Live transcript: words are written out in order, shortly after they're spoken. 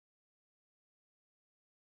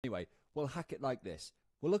Anyway, we'll hack it like this.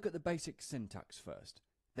 We'll look at the basic syntax first.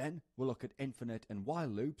 Then we'll look at infinite and while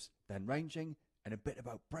loops, then ranging, and a bit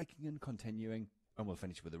about breaking and continuing, and we'll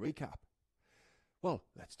finish with a recap. Well,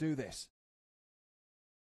 let's do this.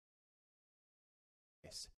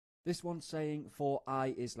 This one's saying for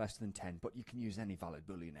I is less than 10, but you can use any valid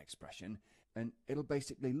Boolean expression, and it'll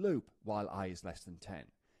basically loop while I is less than 10.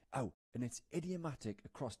 Oh, and it's idiomatic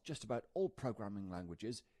across just about all programming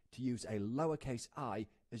languages to use a lowercase I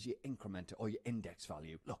as your incrementer or your index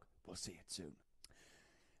value. Look, we'll see it soon.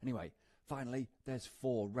 Anyway, finally, there's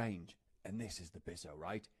for range, and this is the bizzo,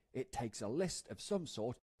 right? It takes a list of some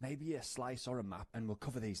sort, maybe a slice or a map, and we'll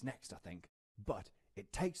cover these next, I think. But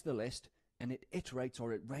it takes the list, and it iterates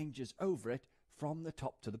or it ranges over it from the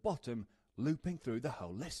top to the bottom, looping through the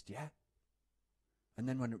whole list, yeah? And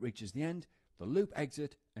then when it reaches the end, the loop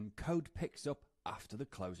exit and code picks up after the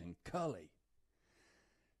closing curly.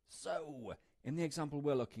 So, in the example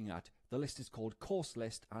we're looking at, the list is called course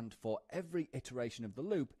list, and for every iteration of the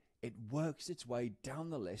loop, it works its way down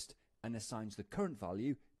the list and assigns the current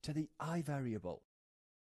value to the I variable.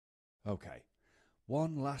 Okay,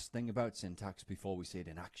 one last thing about syntax before we see it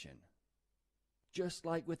in action. Just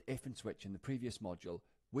like with if and switch in the previous module,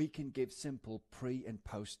 we can give simple pre and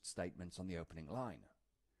post statements on the opening line.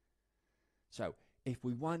 So, if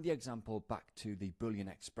we wind the example back to the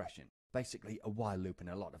Boolean expression, basically a while loop in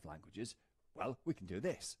a lot of languages, well, we can do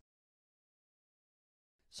this.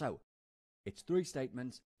 So, it's 3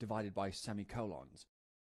 statements divided by semicolons.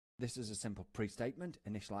 This is a simple pre-statement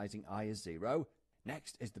initializing I as 0.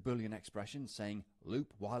 Next is the Boolean expression saying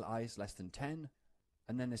loop while I is less than 10.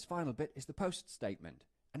 And then this final bit is the post statement,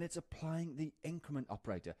 and it's applying the increment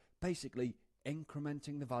operator, basically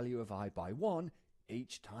incrementing the value of I by 1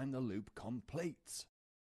 each time the loop completes.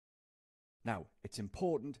 Now, it's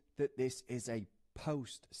important that this is a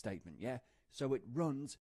post statement, yeah? So it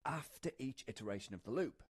runs after each iteration of the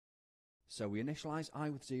loop. So we initialize I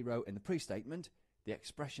with 0 in the pre-statement, the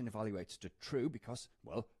expression evaluates to true because,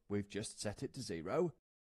 well, we've just set it to 0.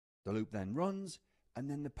 The loop then runs, and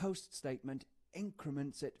then the post statement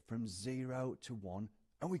increments it from 0 to 1,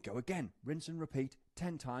 and we go again, rinse and repeat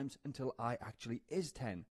 10 times until I actually is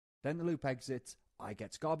 10. Then the loop exits, I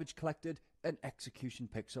gets garbage collected, and execution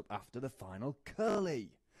picks up after the final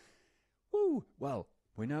curly. Woo! Well,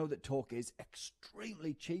 we know that talk is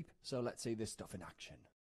extremely cheap, so let's see this stuff in action.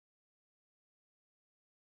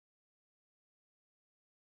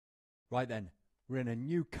 Right then, we're in a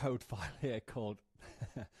new code file here called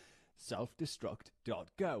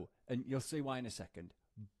selfdestruct.go, and you'll see why in a second.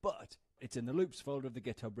 But it's in the loops folder of the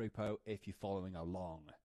GitHub repo if you're following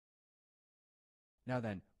along. Now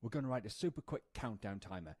then, we're going to write a super quick countdown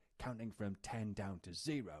timer, counting from 10 down to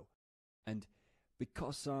 0. And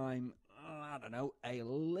because I'm, I don't know, a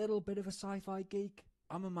little bit of a sci-fi geek,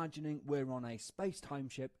 I'm imagining we're on a space-time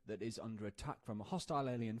ship that is under attack from a hostile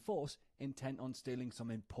alien force intent on stealing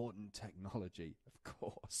some important technology, of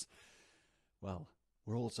course. Well,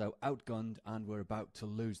 we're also outgunned and we're about to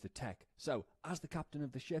lose the tech. So, as the captain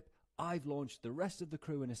of the ship, I've launched the rest of the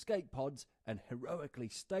crew in escape pods and heroically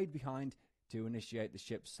stayed behind to initiate the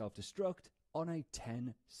ship's self-destruct on a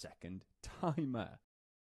 10-second timer.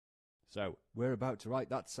 So, we're about to write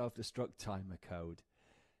that self-destruct timer code.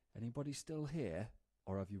 Anybody still here?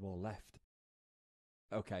 Or have you all left?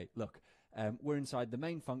 Okay, look, we're inside the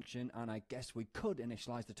main function, and I guess we could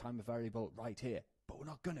initialize the timer variable right here, but we're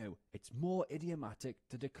not going to. It's more idiomatic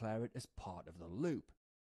to declare it as part of the loop.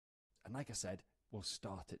 And like I said, we'll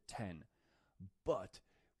start at 10. But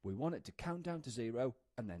we want it to count down to 0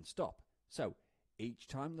 and then stop. So each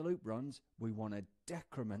time the loop runs, we want to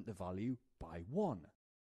decrement the value by 1.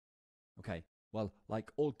 Okay, well,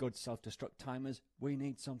 like all good self-destruct timers, we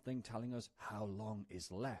need something telling us how long is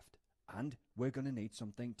left. And we're going to need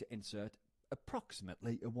something to insert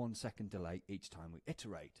approximately a 1-second delay each time we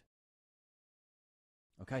iterate.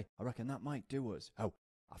 Okay, I reckon that might do us. Oh,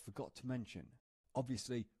 I forgot to mention.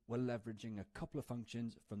 Obviously, we're leveraging a couple of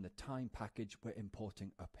functions from the time package we're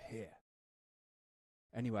importing up here.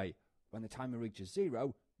 Anyway, when the timer reaches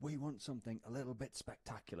 0, we want something a little bit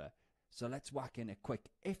spectacular. So let's whack in a quick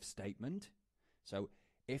if statement. So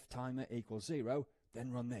if timer equals 0,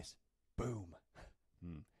 then run this. Boom.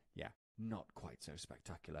 Yeah, not quite so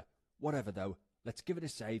spectacular. Whatever though, let's give it a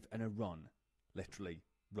save and a run. Literally,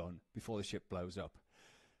 run before the ship blows up.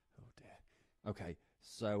 Oh dear. Okay,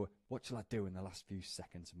 so what shall I do in the last few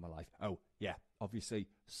seconds of my life? Oh, yeah, obviously,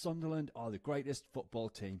 Sunderland are the greatest football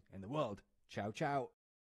team in the world. Ciao, ciao.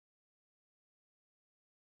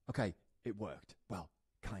 Okay, it worked. Well,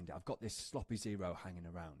 kinda. I've got this sloppy 0 hanging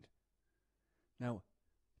around. Now,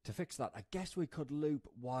 To fix that, I guess we could loop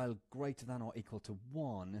while greater than or equal to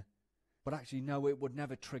 1, but actually no, it would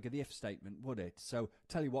never trigger the if statement, would it? So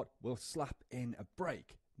tell you what, we'll slap in a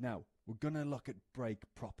break. Now, we're going to look at break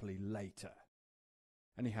properly later.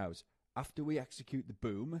 Anyhows, after we execute the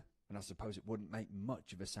boom, and I suppose it wouldn't make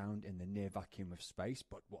much of a sound in the near vacuum of space,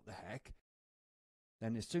 but what the heck,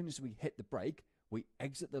 then as soon as we hit the break, we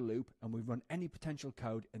exit the loop and we run any potential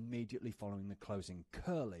code immediately following the closing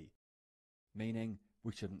curly, meaning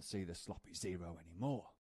we shouldn't see the sloppy 0 anymore.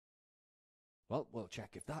 Well, we'll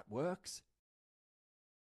check if that works.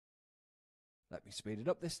 Let me speed it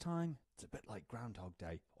up this time. It's a bit like Groundhog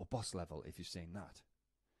Day or Boss Level if you've seen that.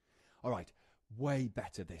 Alright, way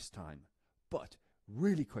better this time. But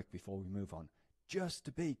really quick before we move on, just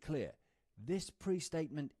to be clear, this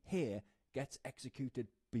pre-statement here gets executed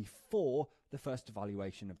before the first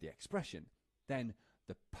evaluation of the expression. Then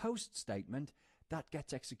the post statement, that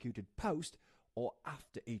gets executed post or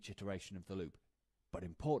after each iteration of the loop. But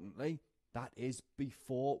importantly, that is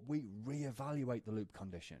before we re-evaluate the loop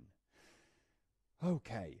condition.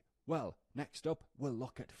 Okay, well, next up we'll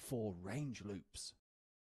look at for range loops.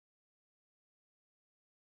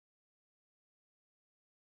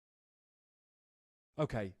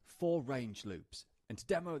 Okay, for range loops. And to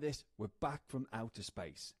demo this, we're back from outer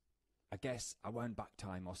space. I guess I won't back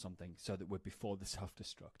time or something so that we're before the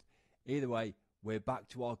self-destruct. Either way, we're back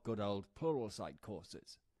to our good old Pluralsight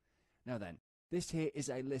courses. Now then, this here is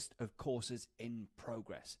a list of courses in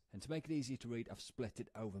progress, and to make it easier to read, I've split it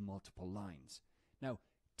over multiple lines. Now,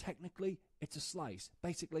 technically, it's a slice,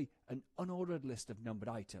 basically an unordered list of numbered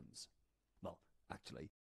items. Well, actually,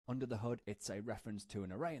 under the hood, it's a reference to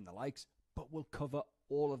an array and the likes, but we'll cover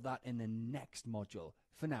all of that in the next module.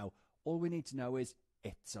 For now, all we need to know is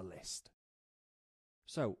it's a list.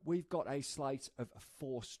 So we've got a slice of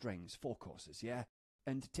 4 strings, 4 courses, yeah?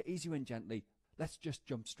 And to ease you in gently, let's just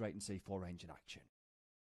jump straight and see for range in action.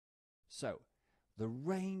 So the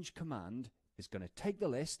range command is going to take the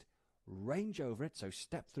list, range over it, so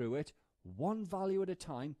step through it, 1 value at a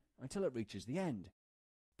time until it reaches the end.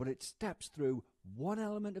 But it steps through 1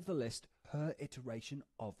 element of the list per iteration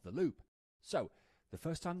of the loop. So the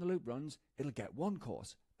first time the loop runs, it'll get 1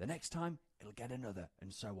 course. The next time, it'll get another,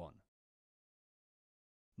 and so on.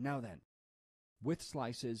 Now then, with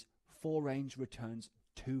slices, for range returns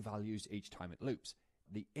 2 values each time it loops,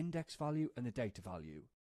 the index value and the data value.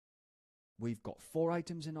 We've got 4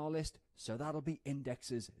 items in our list, so that'll be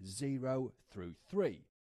indexes 0 through 3.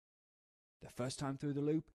 The first time through the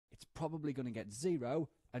loop, it's probably going to get 0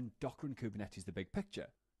 and Docker and Kubernetes the big picture.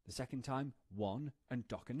 The second time, 1 and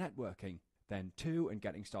Docker networking. Then 2 and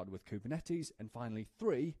getting started with Kubernetes, and finally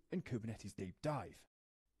 3 and Kubernetes deep dive.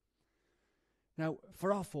 Now,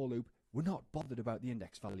 for our for loop, we're not bothered about the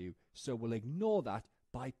index value, so we'll ignore that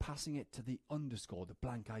by passing it to the underscore, the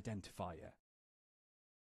blank identifier.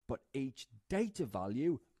 But each data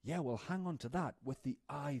value, yeah, we'll hang on to that with the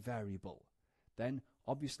I variable. Then,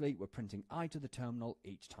 obviously, we're printing I to the terminal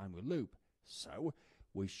each time we loop, so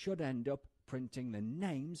we should end up printing the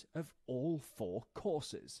names of all 4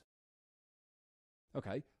 courses.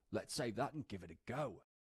 Okay, let's save that and give it a go.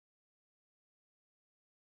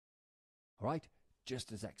 Alright,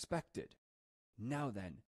 just as expected. Now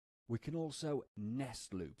then, we can also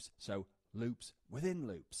nest loops, so loops within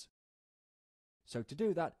loops. So to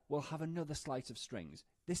do that, we'll have another slice of strings,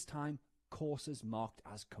 this time courses marked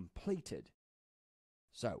as completed.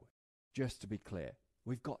 So, just to be clear,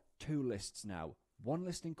 we've got 2 lists now, one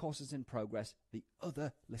listing courses in progress, the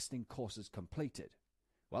other listing courses completed.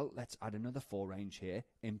 Well, let's add another for range here,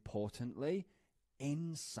 importantly,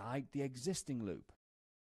 inside the existing loop.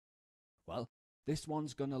 Well, this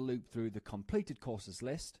one's going to loop through the completed courses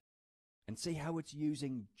list and see how it's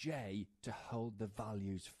using J to hold the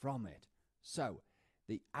values from it. So,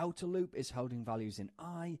 the outer loop is holding values in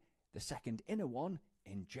I, the second inner one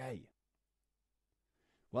in J.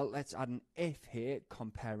 Well, let's add an if here,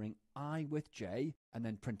 comparing I with J, and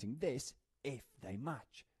then printing this if they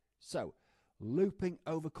match. So, looping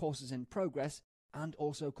over courses in progress and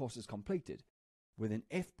also courses completed, with an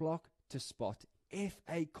if block to spot if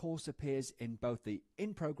a course appears in both the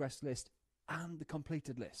in progress list and the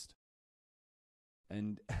completed list.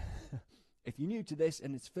 And if you're new to this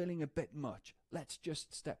and it's feeling a bit much, let's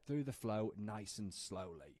just step through the flow nice and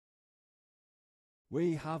slowly.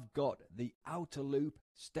 We have got the outer loop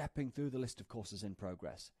stepping through the list of courses in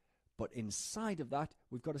progress. But inside of that,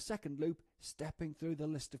 we've got a second loop stepping through the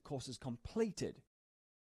list of courses completed.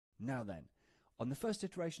 Now then, on the first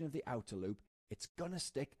iteration of the outer loop, it's going to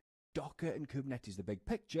stick Docker and Kubernetes, the big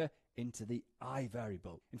picture, into the I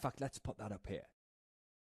variable. In fact, let's put that up here.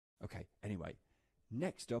 Okay, anyway,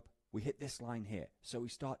 next up, we hit this line here. So we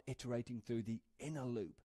start iterating through the inner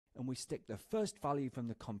loop, and we stick the first value from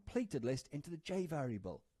the completed list into the J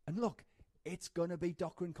variable. And look, it's going to be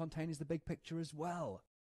Docker and containers the big picture as well.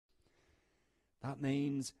 That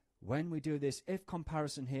means when we do this if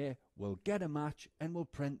comparison here, we'll get a match and we'll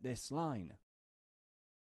print this line.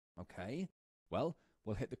 Okay, well,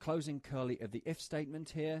 we'll hit the closing curly of the if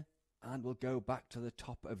statement here, and we'll go back to the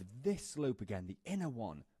top of this loop again, the inner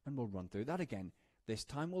one, and we'll run through that again. This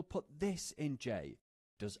time we'll put this in J.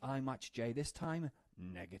 Does I match J this time?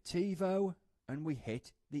 Negativo. And we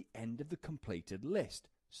hit the end of the completed list.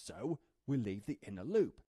 So we leave the inner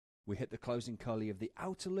loop. We hit the closing curly of the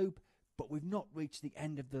outer loop, but we've not reached the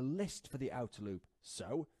end of the list for the outer loop.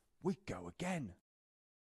 So we go again.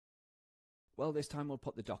 Well, this time we'll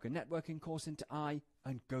put the Docker networking course into I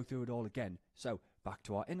and go through it all again. So back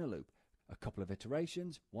to our inner loop. A couple of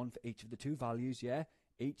iterations, one for each of the two values, yeah?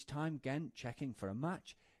 Each time, again, checking for a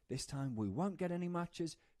match. This time we won't get any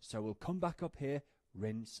matches, so we'll come back up here,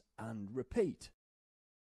 rinse and repeat.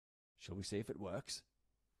 Shall we see if it works?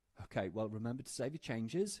 Okay, well, remember to save your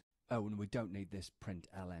changes. Oh, and we don't need this print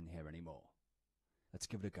ln here anymore. Let's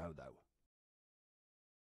give it a go, though.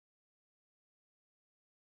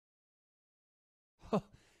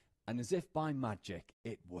 And as if by magic,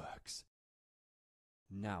 it works.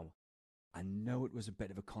 Now, I know it was a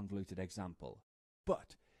bit of a convoluted example,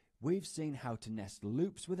 but we've seen how to nest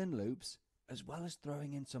loops within loops, as well as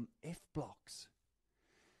throwing in some if blocks.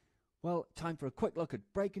 Well, time for a quick look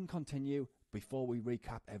at break and continue before we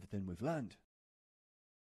recap everything we've learned.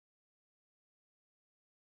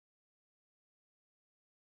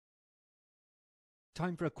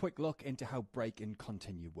 Time for a quick look into how break and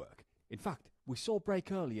continue work. In fact, we saw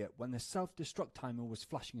break earlier when the self-destruct timer was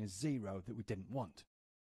flashing a 0 that we didn't want.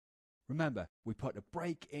 Remember, we put a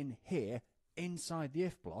break in here inside the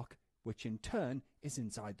if block, which in turn is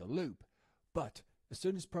inside the loop. But as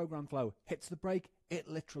soon as program flow hits the break, it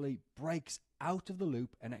literally breaks out of the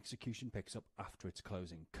loop and execution picks up after its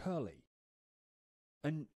closing curly.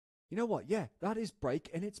 And you know what? Yeah, that is break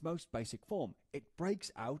in its most basic form. It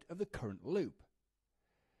breaks out of the current loop.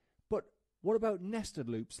 But what about nested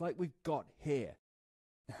loops like we've got here?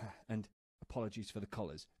 And apologies for the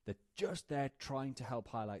colours. They're just there trying to help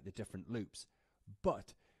highlight the different loops.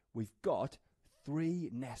 But we've got 3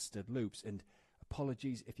 nested loops, and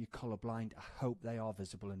apologies if you're colourblind, I hope they are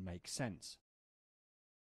visible and make sense.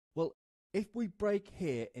 Well, if we break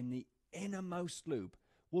here in the innermost loop,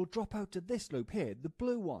 we'll drop out to this loop here, the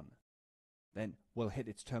blue one. Then we'll hit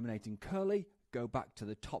its terminating curly, go back to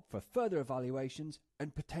the top for further evaluations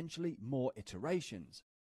and potentially more iterations.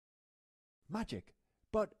 Magic.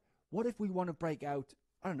 But what if we want to break out,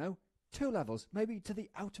 I don't know, 2 levels, maybe to the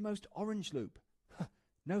outermost orange loop?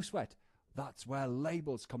 No sweat. That's where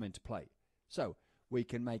labels come into play. So we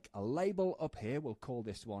can make a label up here. We'll call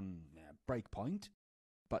this one breakpoint.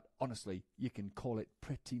 But honestly, you can call it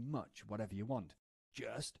pretty much whatever you want.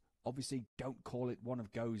 Just obviously don't call it one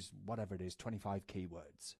of Go's, whatever it is, 25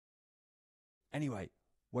 keywords. Anyway,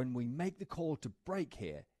 when we make the call to break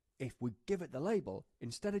here, if we give it the label,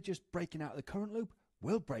 instead of just breaking out of the current loop,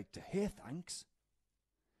 we'll break to here, thanks.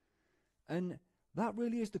 And that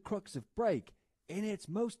really is the crux of break. In its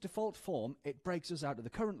most default form, it breaks us out of the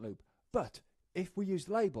current loop. But if we use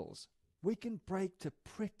labels, we can break to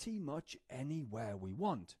pretty much anywhere we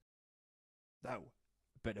want. Though,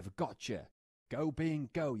 a bit of a gotcha. Go being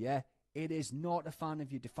Go, yeah? It is not a fan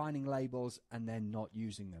of you defining labels and then not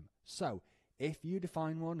using them. So, if you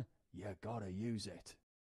define one, you gotta use it.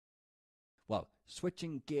 Well,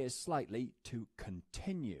 switching gears slightly to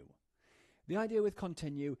continue. The idea with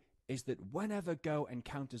continue is that whenever Go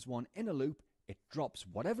encounters one in a loop, it drops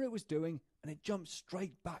whatever it was doing and it jumps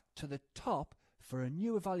straight back to the top for a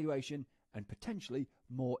new evaluation and potentially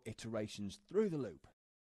more iterations through the loop.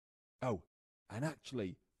 Oh, and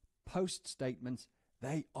actually, post statements,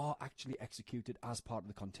 they are actually executed as part of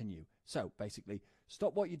the continue. So basically,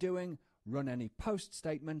 stop what you're doing, run any post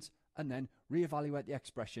statements, and then reevaluate the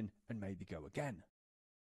expression and maybe go again.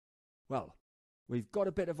 Well, we've got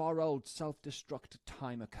a bit of our old self-destruct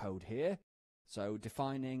timer code here. So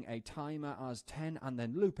defining a timer as 10 and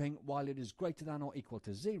then looping while it is greater than or equal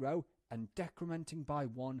to 0 and decrementing by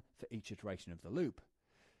 1 for each iteration of the loop.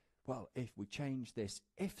 Well, if we change this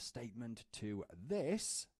if statement to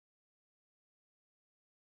this,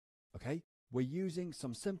 okay, we're using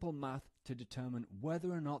some simple math to determine whether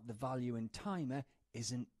or not the value in timer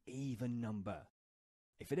is an even number.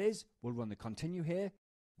 If it is, we'll run the continue here,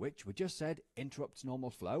 which we just said interrupts normal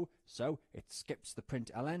flow, so it skips the print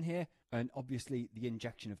ln here, and obviously the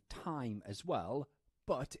injection of time as well,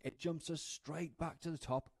 but it jumps us straight back to the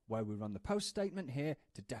top where we run the post statement here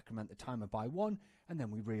to decrement the timer by 1, and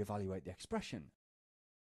then we reevaluate the expression.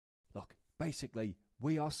 Look, basically,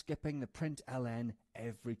 we are skipping the print ln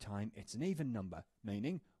every time it's an even number,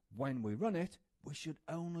 meaning when we run it, we should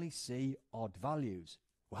only see odd values.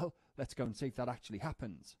 Well, let's go and see if that actually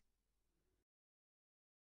happens.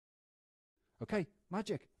 Okay,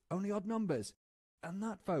 magic, only odd numbers. And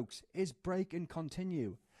that, folks, is break and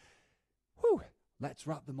continue. Whew, let's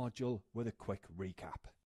wrap the module with a quick recap.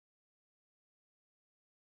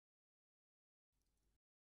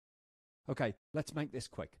 Okay, let's make this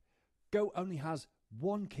quick. Go only has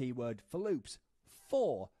one keyword for loops,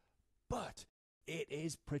 for, but it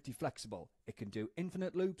is pretty flexible. It can do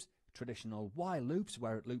infinite loops, traditional while loops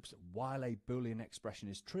where it loops while a Boolean expression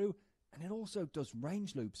is true, and it also does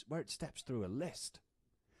range loops where it steps through a list.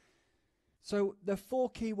 So the for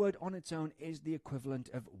keyword on its own is the equivalent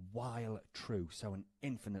of while true, so an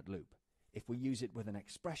infinite loop. If we use it with an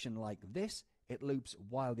expression like this, it loops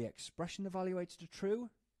while the expression evaluates to true.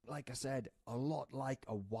 Like I said, a lot like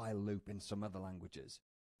a while loop in some other languages.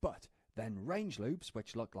 But then range loops,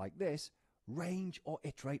 which look like this, range or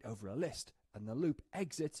iterate over a list, and the loop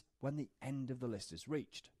exits when the end of the list is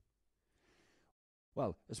reached.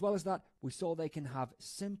 Well, as well as that, we saw they can have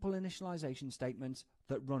simple initialization statements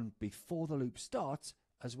that run before the loop starts,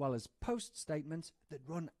 as well as post statements that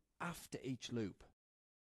run after each loop.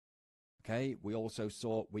 Okay, we also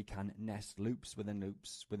saw we can nest loops within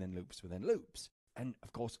loops within loops within loops. And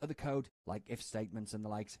of course, other code, like if statements and the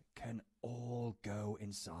likes, can all go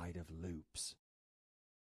inside of loops.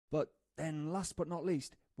 But then last but not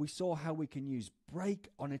least, we saw how we can use break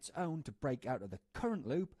on its own to break out of the current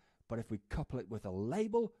loop, but if we couple it with a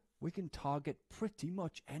label, we can target pretty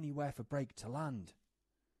much anywhere for break to land.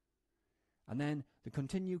 And then the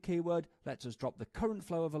continue keyword lets us drop the current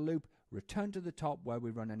flow of a loop, return to the top where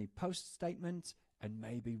we run any post statements, and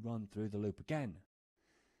maybe run through the loop again.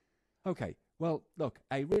 Okay, well, look,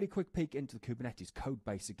 a really quick peek into the Kubernetes code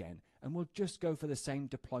base again, and we'll just go for the same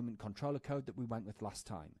deployment controller code that we went with last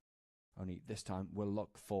time. Only this time we'll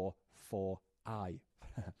look for I.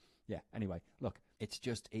 Yeah, anyway, look, it's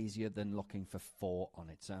just easier than looking for for on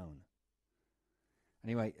its own.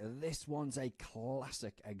 Anyway, this one's a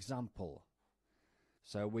classic example.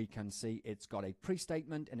 So we can see it's got a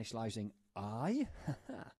pre-statement initializing I.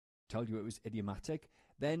 Told you it was idiomatic.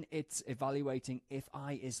 Then it's evaluating if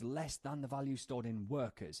I is less than the value stored in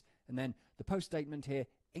workers. And then the post statement here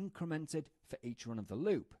incremented for each run of the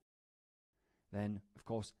loop. Then, of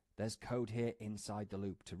course, there's code here inside the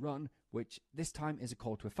loop to run, which this time is a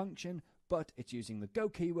call to a function, but it's using the go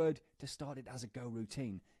keyword to start it as a go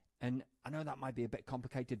routine. And I know that might be a bit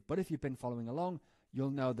complicated, but if you've been following along,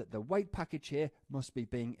 you'll know that the wait package here must be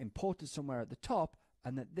being imported somewhere at the top,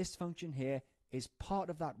 and that this function here is part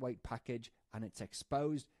of that wait package, and it's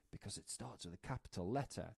exposed because it starts with a capital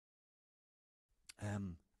letter.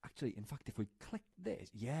 Actually, in fact, if we click this,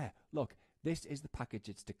 yeah, look, this is the package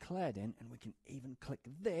it's declared in, and we can even click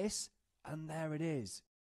this, and there it is.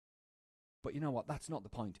 But you know what? That's not the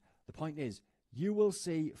point. The point is, you will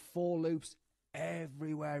see for loops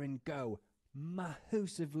everywhere in Go.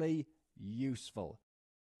 Massively useful.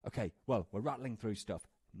 Okay, well, we're rattling through stuff.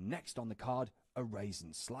 Next on the card, arrays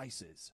and slices.